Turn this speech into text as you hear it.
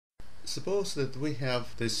Suppose that we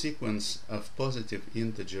have the sequence of positive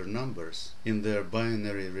integer numbers in their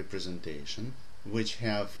binary representation, which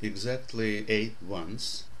have exactly 8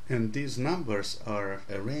 ones, and these numbers are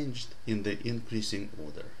arranged in the increasing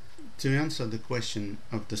order. To answer the question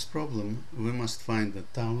of this problem, we must find the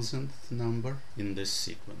 1000th number in this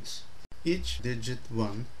sequence. Each digit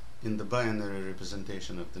 1 in the binary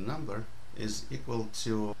representation of the number is equal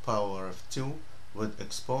to power of 2 with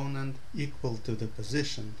exponent equal to the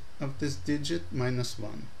position of this digit minus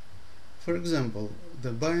 1. For example,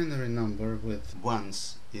 the binary number with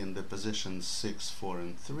ones in the positions 6, 4,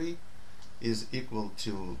 and 3 is equal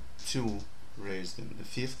to 2 raised in the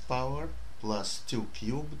 5th power plus 2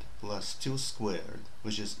 cubed plus 2 squared,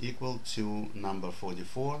 which is equal to number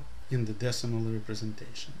 44 in the decimal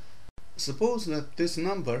representation. Suppose that this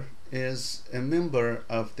number is a member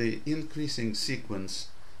of the increasing sequence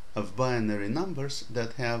of binary numbers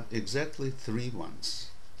that have exactly 3 ones.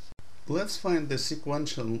 Let's find the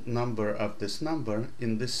sequential number of this number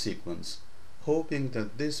in this sequence, hoping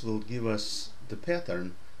that this will give us the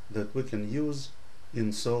pattern that we can use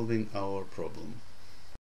in solving our problem.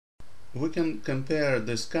 We can compare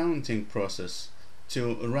this counting process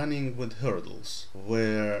to running with hurdles,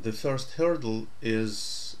 where the first hurdle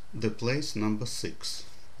is the place number 6.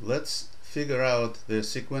 Let's figure out the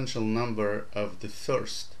sequential number of the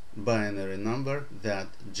first binary number that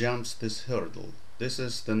jumps this hurdle. This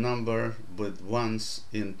is the number with ones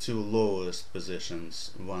in two lowest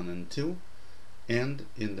positions, 1 and 2, and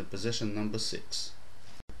in the position number 6.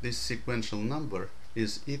 This sequential number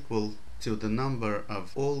is equal to the number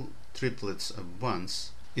of all triplets of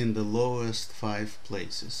ones in the lowest 5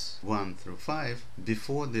 places, 1 through 5,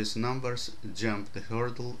 before these numbers jump the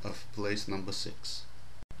hurdle of place number 6.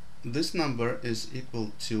 This number is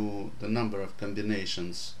equal to the number of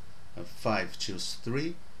combinations of 5 choose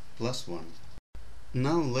 3 plus 1.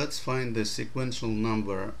 Now let's find the sequential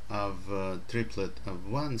number of triplet of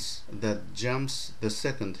ones that jumps the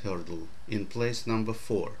second hurdle in place number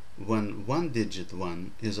 4, when one digit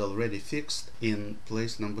 1 is already fixed in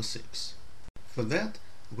place number 6. For that,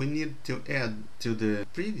 we need to add to the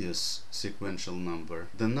previous sequential number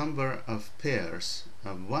the number of pairs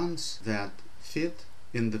of ones that fit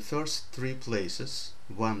in the first 3 places,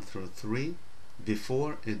 1 through 3,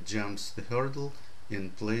 before it jumps the hurdle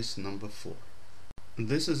in place number 4.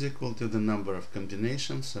 This is equal to the number of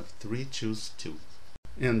combinations of 3 choose 2.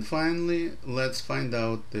 And finally, let's find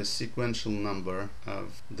out the sequential number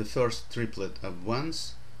of the first triplet of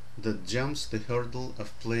ones that jumps the hurdle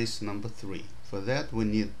of place number 3. For that, we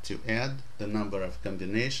need to add the number of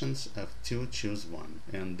combinations of 2 choose 1,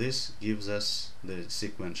 and this gives us the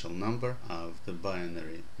sequential number of the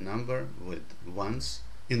binary number with ones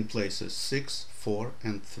in places 6, 4,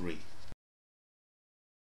 and 3.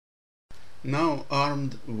 Now,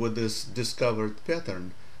 armed with this discovered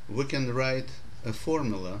pattern, we can write a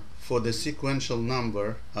formula for the sequential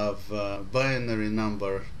number of binary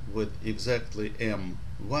number with exactly m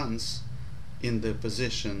ones in the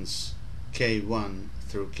positions k1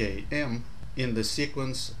 through km in the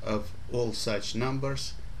sequence of all such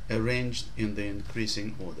numbers arranged in the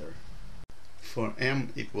increasing order. For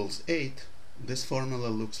m equals 8, this formula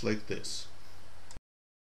looks like this.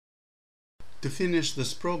 To finish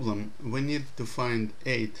this problem, we need to find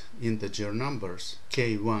 8 integer numbers,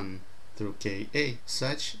 k1 through ka,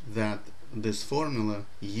 such that this formula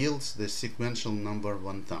yields the sequential number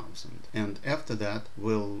 1000. And after that,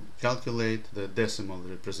 we'll calculate the decimal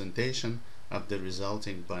representation of the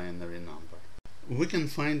resulting binary number. We can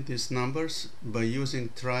find these numbers by using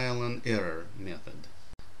trial and error method.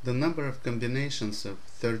 The number of combinations of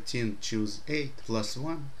 13 choose 8 plus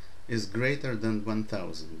 1 is greater than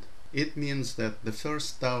 1000. It means that the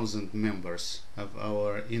first 1000 members of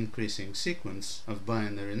our increasing sequence of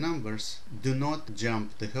binary numbers do not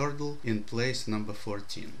jump the hurdle in place number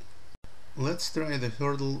 14. Let's try the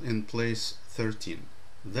hurdle in place 13.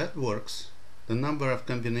 That works. The number of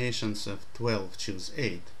combinations of 12 choose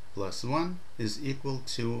 8 plus 1 is equal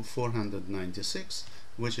to 496,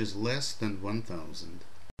 which is less than 1000.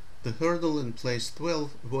 The hurdle in place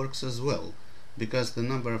 12 works as well, because the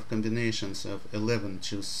number of combinations of 11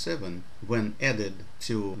 choose 7 when added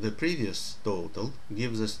to the previous total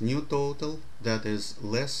gives us new total that is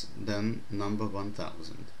less than number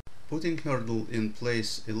 1000. Putting hurdle in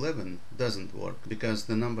place 11 doesn't work because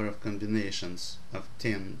the number of combinations of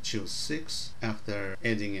 10 choose 6 after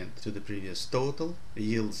adding it to the previous total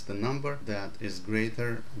yields the number that is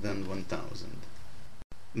greater than 1000.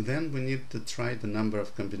 Then we need to try the number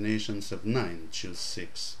of combinations of 9 choose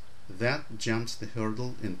 6. That jumps the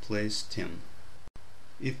hurdle in place 10.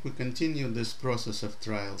 If we continue this process of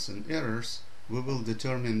trials and errors, we will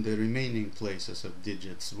determine the remaining places of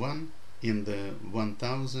digits 1 in the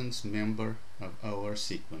 1000th member of our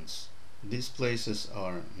sequence. These places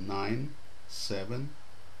are 9, 7,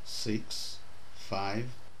 6, 5,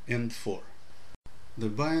 and 4. The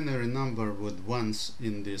binary number with ones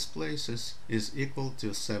in these places is equal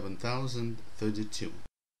to 7032.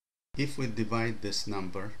 If we divide this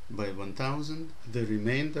number by 1000, the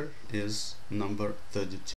remainder is number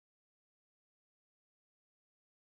 32.